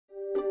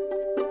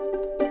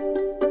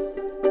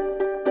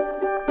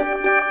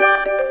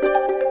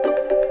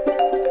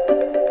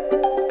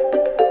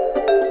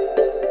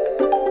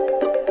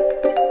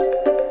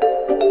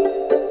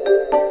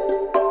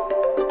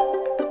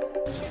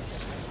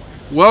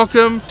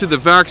Welcome to the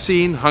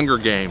Vaccine Hunger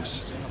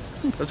Games.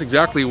 That's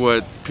exactly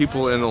what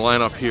people in the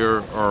lineup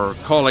here are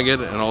calling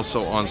it, and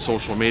also on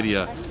social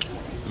media.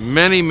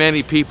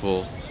 Many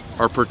people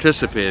are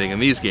participating in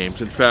these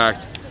games. In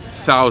fact,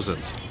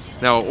 thousands.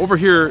 Now, over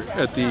here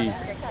at the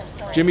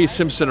Jimmy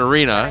Simpson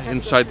Arena,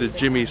 inside the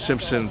Jimmy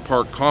Simpson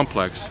Park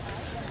complex,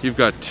 you've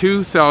got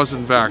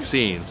 2,000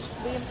 vaccines,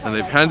 and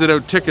they've handed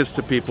out tickets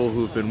to people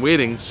who've been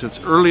waiting since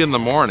early in the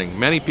morning.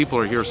 Many people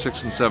are here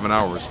 6 and 7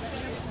 hours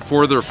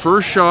for their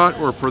first shot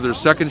or for their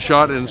second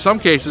shot, and in some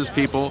cases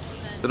people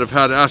that have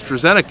had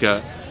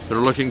AstraZeneca that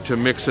are looking to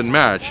mix and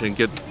match and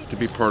get to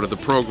be part of the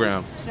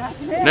program.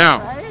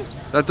 Now,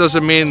 that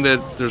doesn't mean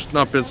that there's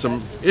not been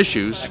some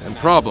issues and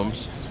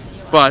problems,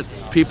 but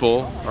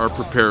people are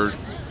prepared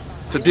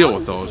to deal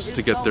with those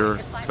to get their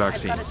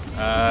vaccine.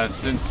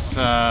 Since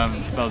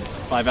about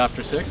 5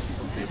 after 6.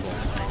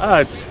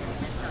 It's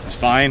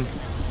fine.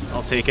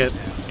 I'll take it.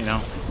 You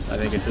know, I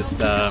think it's just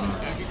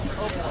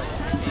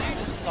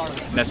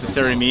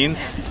necessary means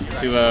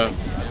to a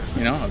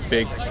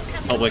big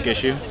public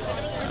issue.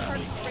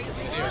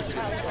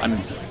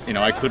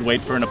 I could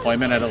wait for an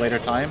appointment at a later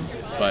time,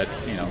 but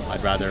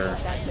I'd rather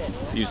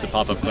use the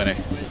pop-up clinic.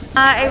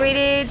 I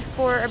waited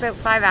for about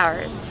 5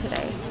 hours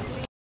today.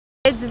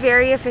 It's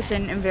very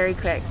efficient and very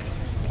quick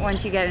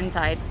once you get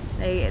inside.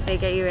 They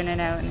get you in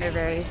and out, and they're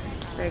very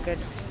good.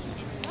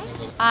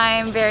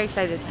 I'm very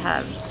excited to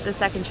have the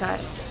second shot.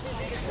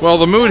 Well,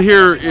 the mood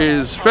here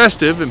is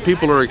festive and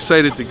people are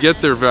excited to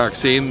get their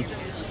vaccine.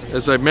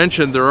 As I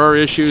mentioned, there are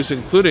issues,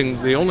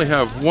 including they only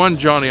have one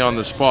Johnny on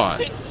the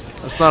spot.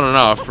 That's not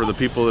enough for the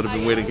people that have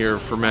been waiting here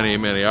for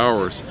many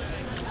hours.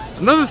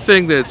 Another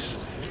thing that's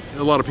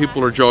a lot of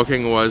people are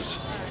joking was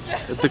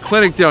at the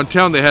clinic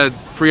downtown they had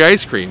free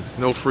ice cream.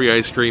 No free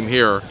ice cream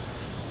here.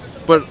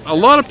 But a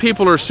lot of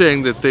people are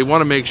saying that they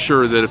want to make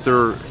sure that if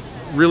there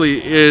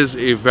really is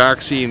a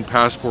vaccine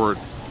passport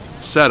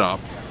set up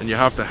and you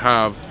have to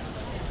have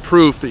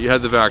proof that you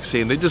had the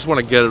vaccine, they just want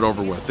to get it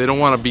over with. They don't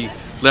want to be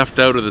left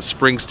out of the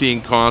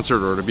Springsteen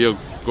concert or to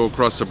go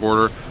across the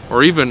border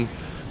or even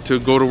to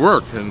go to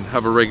work and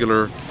have a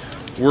regular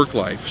work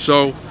life.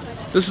 So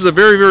this is a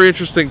very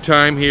interesting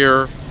time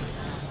here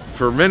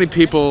for many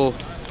people.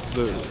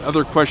 The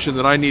other question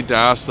that I need to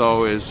ask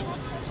though is,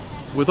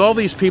 with all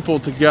these people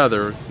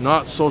together,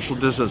 not social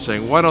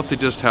distancing, why don't they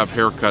just have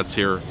haircuts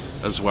here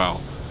as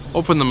well?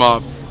 Open them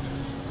up.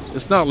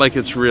 It's not like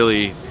it's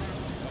really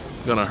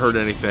gonna hurt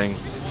anything.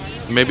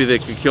 Maybe they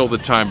could kill the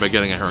time by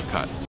getting a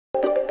haircut.